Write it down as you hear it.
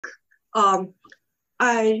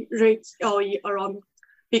I read yaoi around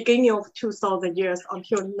beginning of 2000 years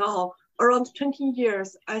until now, around 20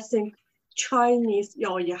 years. I think Chinese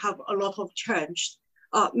yaoi have a lot of change.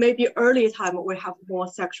 Maybe early time we have more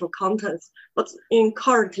sexual contents, but in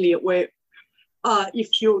currently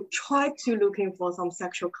if you try to looking for some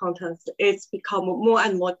sexual contents, it's become more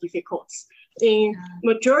and more difficult. In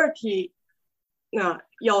majority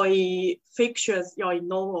yaoi fictions, yaoi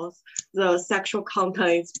novels, the sexual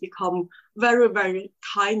content become very, very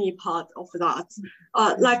tiny part of that.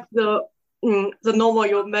 Like the novel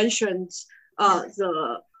you mentioned,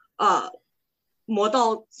 the 魔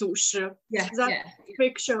道祖师, that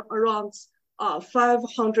fiction around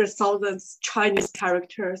 500,000 Chinese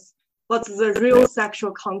characters, but the real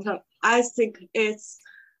sexual content, I think it's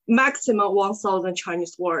maximum 1,000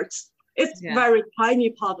 Chinese words. It's very tiny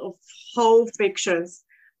part of whole fictions.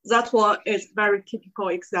 That one is very typical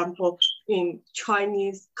example in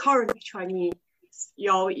current Chinese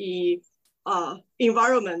yaoi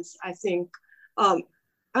environments. I think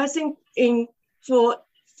for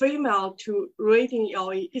female to reading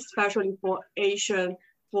yaoi, especially for Asian,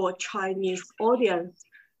 for Chinese audience,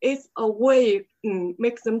 it's a way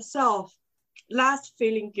make themselves less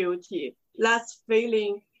feeling guilty, less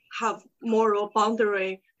feeling have moral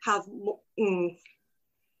boundary, have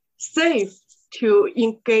safe to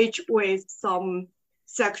engage with some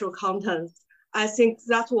sexual content. I think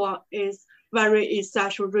that one is very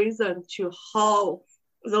essential reason to how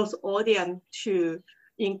those audience to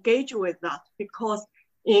engage with that, because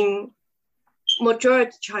in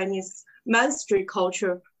majority Chinese mainstream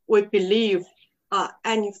culture, we believe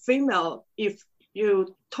any female, if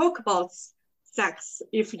you talk about sex,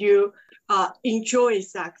 if you enjoy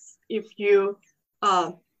sex, if you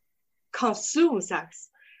consume sex,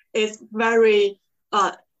 is very,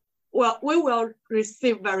 we will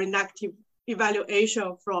receive very negative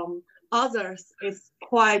evaluation from others. It's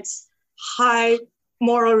quite high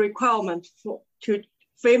moral requirement to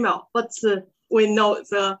female, but we know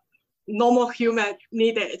the normal human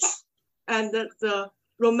need it. And the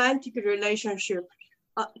romantic relationship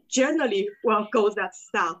generally will go that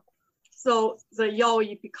step. So the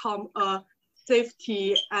yaoi become a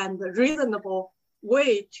safety and reasonable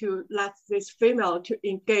way to let this female to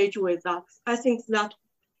engage with us. I think that's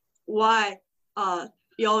why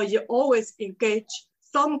yaoi always engage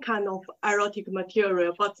some kind of erotic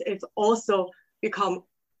material, but it's also become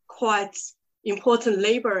quite important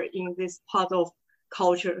labor in this part of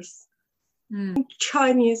cultures.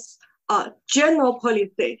 Chinese general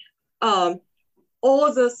policy,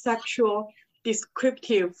 all the sexual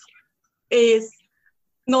descriptive is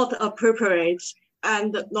not appropriate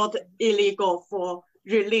and not illegal for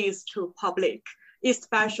release to public,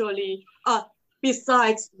 especially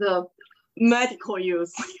besides the medical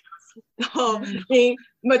use. So in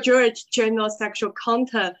majority general sexual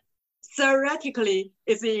content, theoretically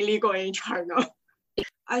is illegal in China.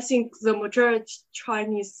 I think the majority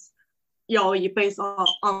Chinese yaoi based on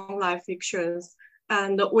online fictions,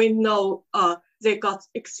 and we know they got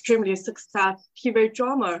extremely success TV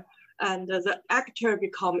drama, and the actor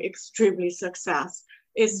become extremely success.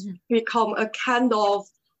 It's become a kind of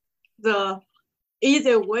the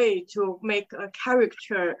easy way to make an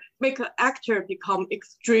actor become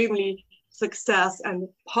extremely success and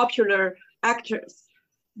popular actors.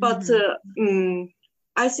 But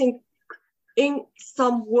I think in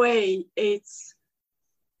some way I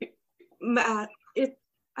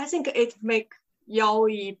think it make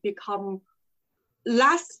yaoi become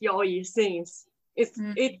less yaoi things.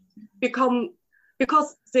 It become,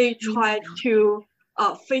 because they try to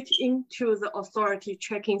fit into the authority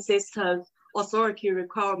checking system, authority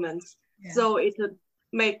requirements. So it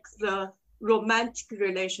makes the romantic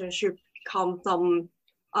relationship become some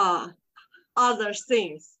other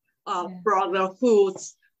things, brotherhood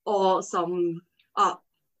or some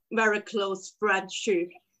very close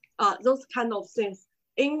friendship, those kind of things.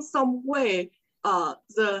 In some way,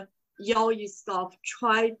 the yaoi stuff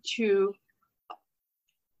try to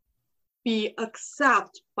be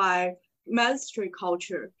accepted by mainstream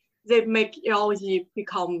culture. They make yaoi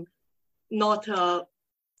become not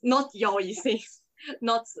yaoi things,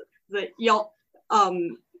 not the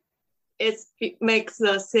it makes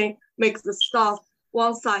the stuff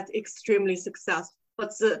one side extremely successful,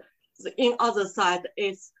 but the in other side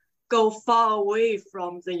it's go far away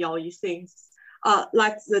from the yaoi things.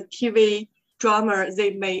 Like the TV drama,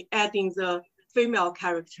 they may add in the female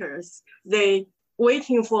characters. They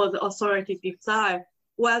waiting for the authority decide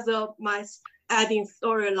whether my adding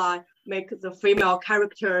storyline make the female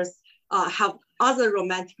characters have other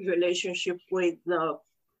romantic relationship with the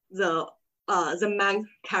main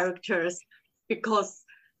characters, because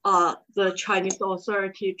the Chinese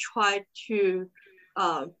authority try to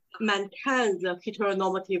maintain the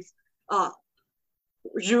heteronormative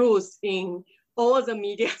rules in all the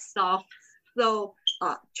media stuff. So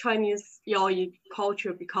Chinese yaoi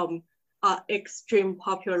culture become extreme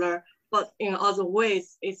popular, but in other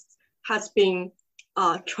ways it has been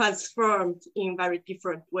transformed in very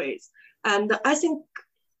different ways. And I think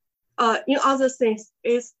in other things,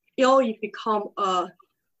 is yaoi become a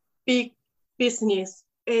big business.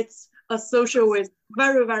 It's associated with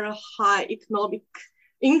very, very high economic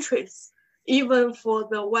interests, even for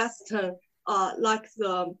the Western, like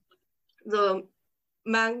the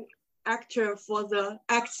main actor for the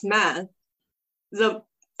X-Men, the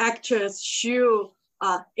actors show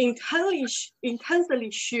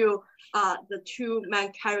intensely show the two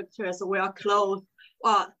main characters wear clothes,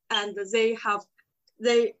 and they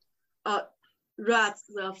read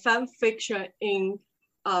the fan fiction in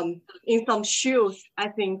some shoes, I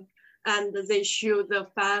think, and they show the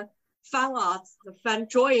fan art, the fan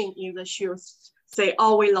drawing in the shoes. Say,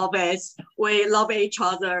 oh, we love it, we love each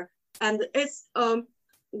other, and it's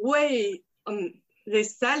way they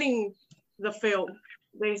selling the film.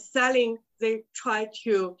 They try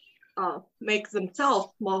to make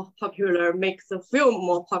themselves more popular, make the film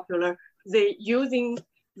more popular. They using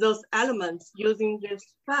those elements, using these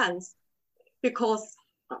fans, because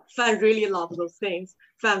fans really love those things.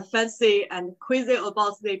 Fans fancy and crazy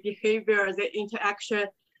about their behavior, their interaction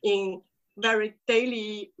in very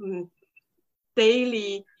daily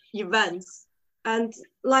events. And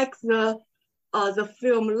like the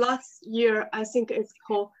film last year, I think it's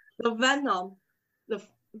called The Venom, the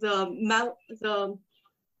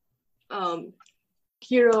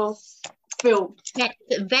hero film.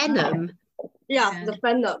 Venom. Yeah, the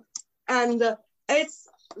Venom, and it's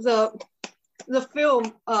the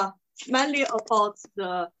film mainly about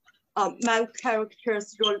the main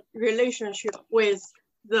character's relationship with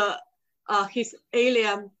his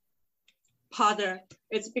alien partner.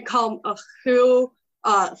 It's become a huge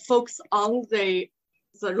focus on the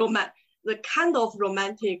kind of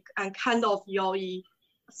romantic and kind of yaoi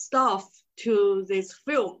stuff to this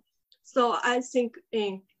film. So I think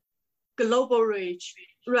in global range,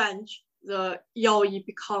 the yaoi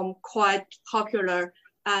become quite popular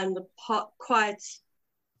and quite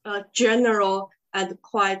general and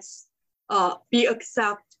quite be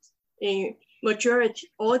accepted in majority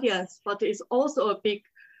audience, but it's also a big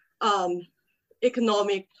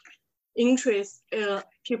economic interest.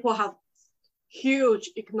 People have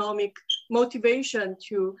huge economic motivation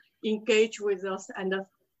to engage with us and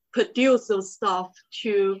produce those stuff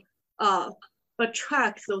to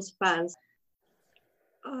attract those fans.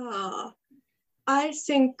 I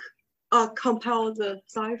think compare the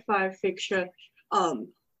sci-fi fiction,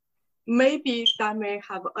 maybe that may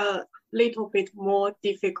have a little bit more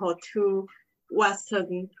difficult to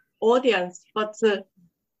Western audience, but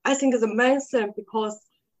I think the main thing, because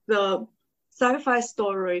the sci-fi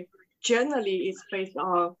story generally is based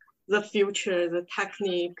on the future, the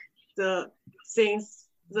technique, the things,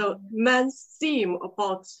 the main theme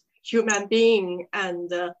about human being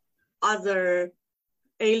and other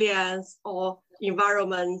aliens or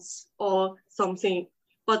environments or something.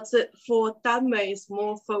 But for danmei, it's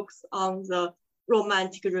more focused on the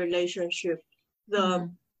romantic relationship.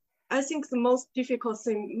 I think the most difficult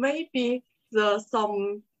thing may be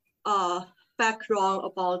some background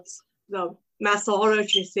about the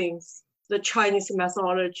mythology things, the Chinese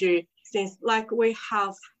mythology things. Like we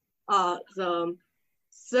have the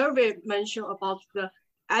survey mentioned about the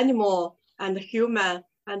animal and human,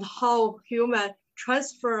 and how human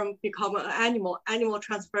become an animal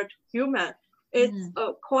transfer to human. It's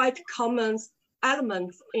a quite common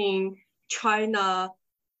element in China,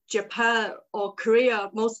 Japan, or Korea,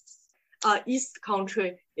 most East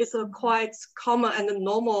country. It's a quite common and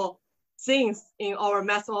normal things in our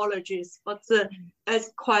mythologies, but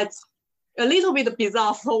it's quite a little bit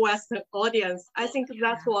bizarre for Western audience. I think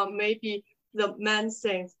that's one maybe the main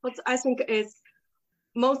thing. But I think it's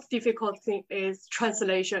most difficult thing is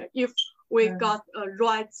translation. If we got a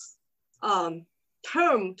right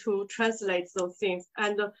term to translate those things,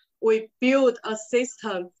 and we build a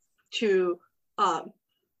system to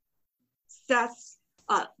set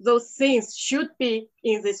those things should be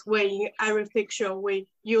in this way in every fiction. We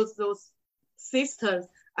use those systems.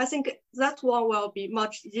 I think that one will be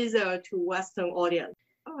much easier to Western audience.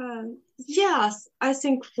 Yes, I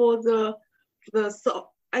think for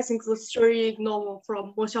I think the story novel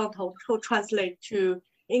from Mo Xiangtou to translate to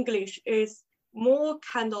English is more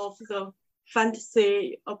kind of the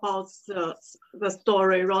fantasy about the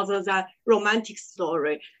story rather than romantic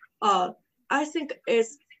story. I think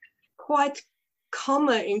it's quite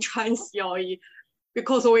common in Chinese yaoi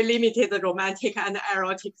because we limited the romantic and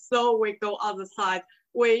erotic. So we go other side.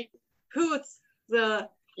 We put the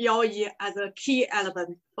yaoi as a key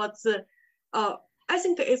element, but I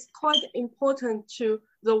think it's quite important to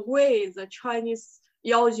the way the Chinese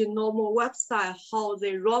yaoi normal website, how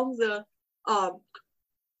they run the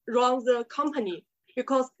company,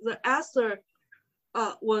 because the author,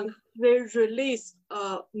 when they release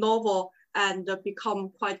a novel and become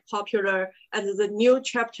quite popular, and the new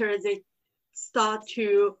chapter, they start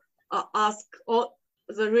to ask all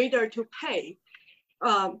the reader to pay.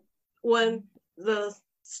 When the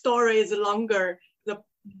story is longer, the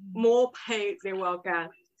more pay they will get.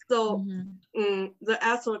 So the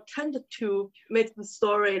author tended to make the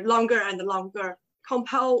story longer and longer,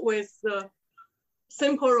 compared with the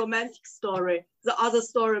simple romantic story. The other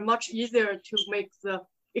story much easier to make the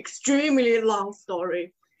extremely long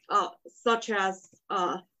story, such as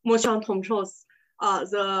Mo Xiang Tong Chou's,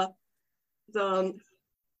 the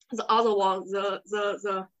other one, the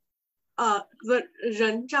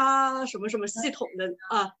人渣什么什么系统的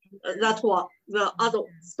that one, the other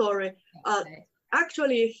story.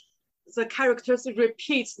 Actually, the characters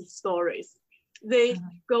repeat the stories. They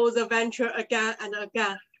go the venture again and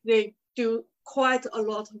again. They do quite a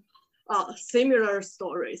lot of similar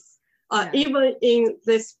stories. Even in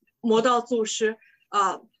this 魔道祖师,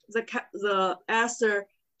 the author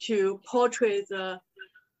to portray the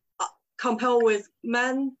compare with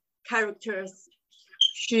man characters,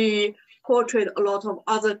 she portrayed a lot of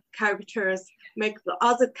other characters, make the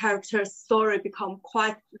other characters' story become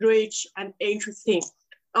quite rich and interesting.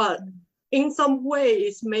 In some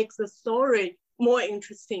ways, makes the story more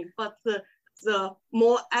interesting, but the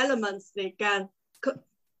more elements they can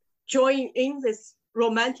join in this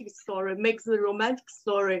romantic story makes the romantic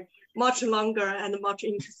story much longer and much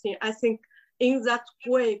interesting. I think in that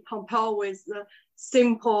way, compared with the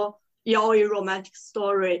simple yaoi romantic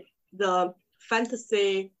story, the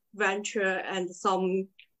fantasy, venture, and some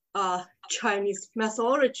Chinese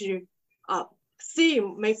mythology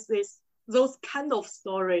theme makes those kind of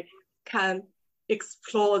story can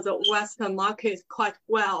explore the Western market quite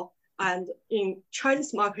well, and in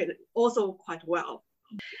Chinese market also quite well.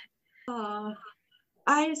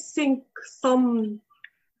 I think some,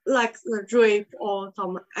 like the rape or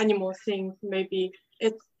some animal things, maybe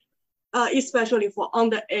it's especially for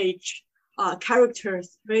underage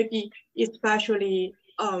characters, maybe especially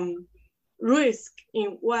risk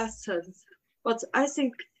in Westerns. But I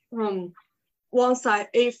think one side,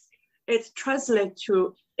 if it's translated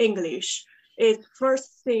to English, it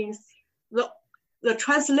first things the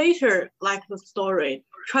translator like the story,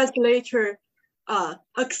 translator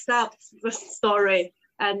accepts the story,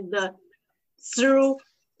 and through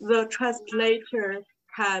the translator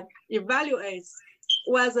can evaluate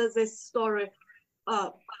whether this story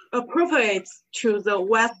appropriate to the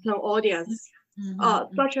Western audience.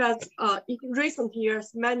 Such as in recent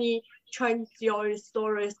years, many Chinese yaoi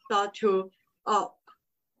stories start to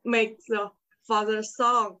make the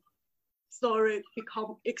father-son story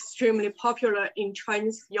become extremely popular in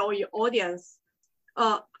Chinese yaoi audience.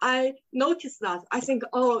 I noticed that. I think,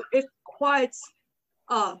 it's quite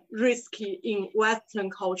risky in Western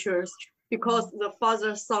cultures because the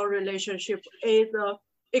father-son relationship is an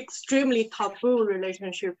extremely taboo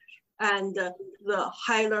relationship, and the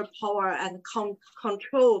higher power and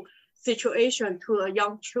control situation to the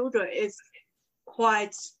young children is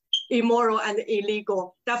quite immoral and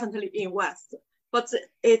illegal, definitely in West. But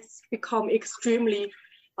it's become extremely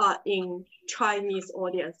in Chinese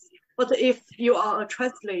audience. But if you are a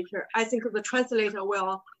translator, I think the translator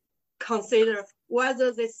will consider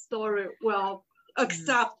whether this story will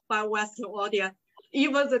accept by Western audience.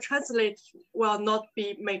 Even the translator will not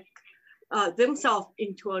be make themselves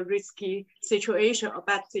into a risky situation, a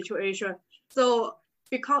bad situation. So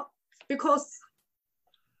because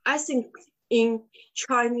I think in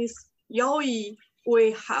Chinese yaoi,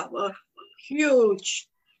 we have a huge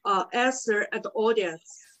answer at the audience.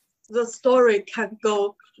 The story can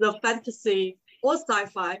go the fantasy or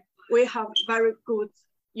sci-fi. We have very good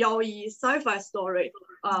yaoi sci-fi story.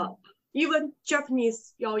 Even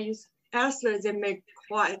Japanese yaoi answer, they make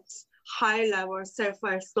quite high level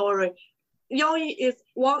sci-fi story. Yaoi is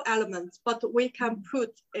one element, but we can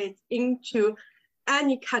put it into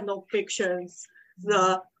any kind of fictions,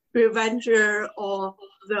 the revenger or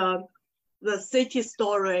the city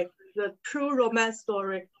story, the true romance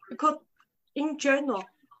story, because in general,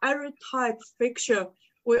 every type of fiction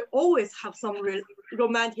will always have some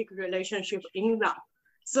romantic relationship in that.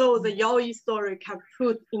 So the yaoi story can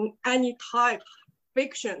put in any type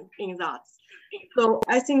fiction in that. So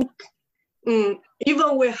I think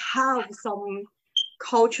even we have some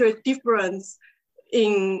culture difference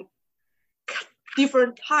in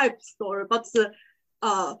different type story, but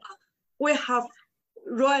we have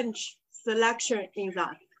range selection in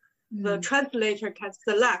that. The translator can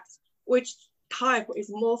select which type is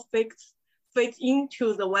more fit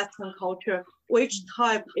into the Western culture, which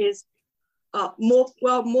type is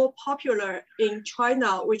more popular in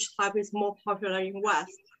China, which type is more popular in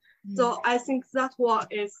West. So I think that one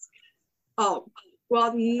is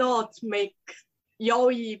will not make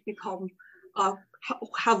yaoi become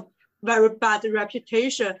have very bad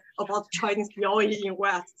reputation about Chinese yaoi in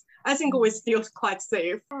West. I think we're still quite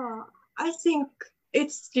safe. I think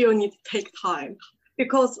it still needs to take time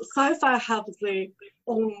because sci-fi have their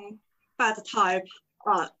own bad type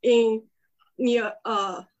in near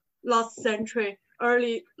early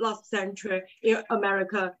last century in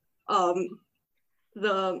America.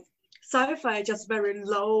 The sci-fi just very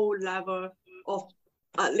low level of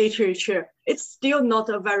literature. It's still not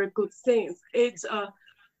a very good thing. It's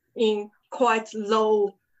in quite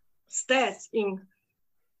low stats in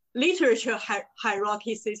literature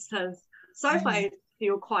hierarchy systems. Sci-fi is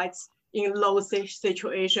still quite in low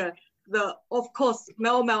situation. Of course,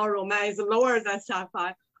 male romance is lower than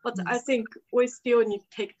sci-fi, but I think we still need to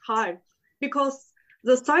take time because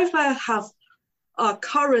the sci-fi have a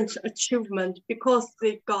current achievement because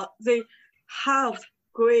they have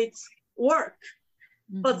great work,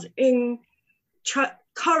 but in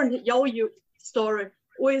current yaoi story,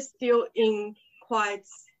 we're still in quite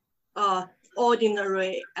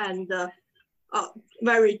ordinary and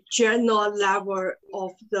very general level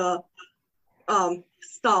of the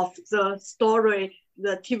stuff, the story,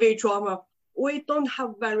 the TV drama. We don't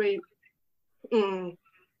have very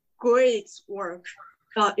great work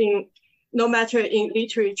in no matter in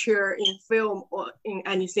literature, in film, or in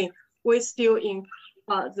anything. We're still in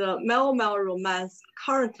the male romance.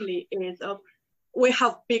 Currently, we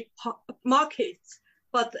have big markets,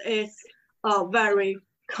 but it's very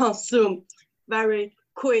consumed, very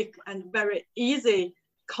quick and very easy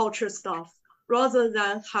culture stuff, rather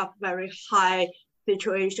than have very high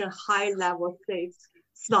situation, high level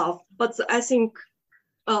stuff. But I think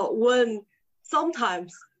when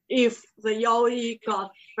sometimes if the yaoi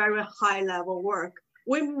got very high level work,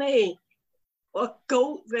 we may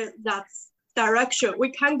go that direction. We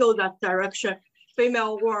can go that direction.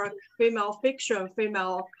 Female work, female fiction,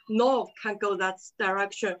 female novel can go that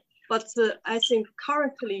direction. But I think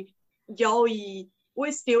currently yaoi,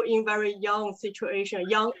 we're still in very young situation,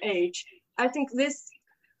 young age. I think this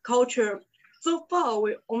culture, so far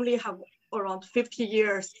we only have around 50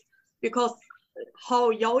 years because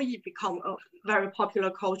how yaoi become a very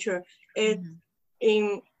popular culture is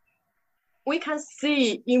we can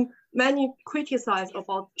see in many criticize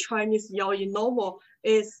about Chinese yaoi novel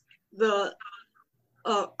is the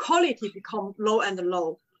quality become low and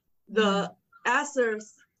low. The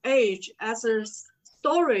author's age, author's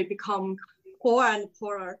story become poorer and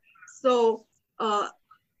poorer. So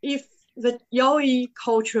if the yaoi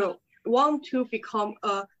culture want to become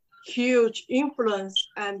a huge influence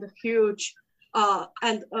and huge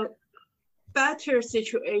and a better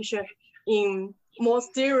situation in more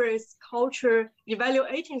serious culture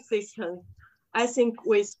evaluating system, I think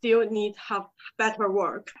we still need to have better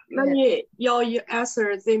work. Many yaoi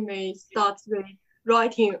authors, they may start the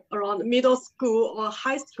writing around middle school or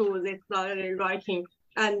high school, they started writing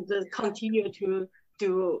and continue to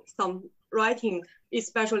do some writing,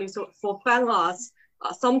 especially for fan arts.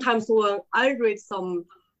 Sometimes when I read some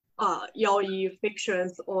yaoi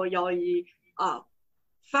fictions or yaoi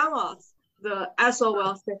fan arts, the author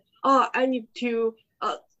will say, "Oh, I need to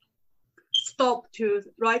stop to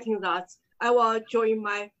writing that. I will join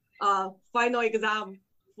my final exam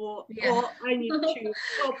or I need to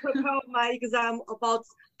prepare my exam about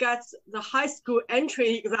get the high school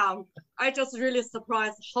entry exam." I just really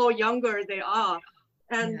surprised how younger they are.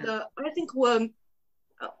 And I think when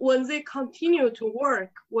they continue to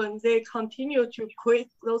work, when they continue to create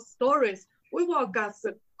those stories, we will get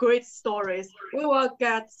the great stories. We will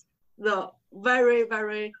get the very,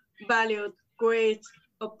 very valued, great,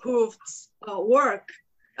 approved work.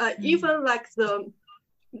 Even like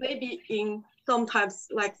maybe in sometimes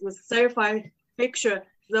like the sci-fi fiction,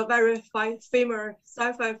 the very famous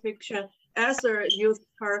sci-fi fiction author used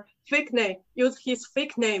his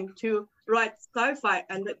fake name to write sci-fi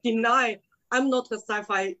and deny, "I'm not a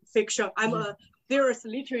sci-fi fiction, I'm a serious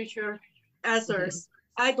literature author.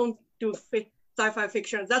 I don't do sci-fi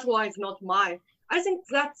fiction, that's why it's not mine." I think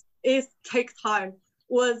that is take time.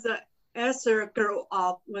 When the author grow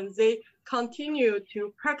up, when they continue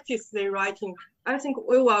to practice their writing, I think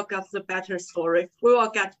we will get the better story, we will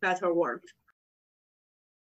get better work.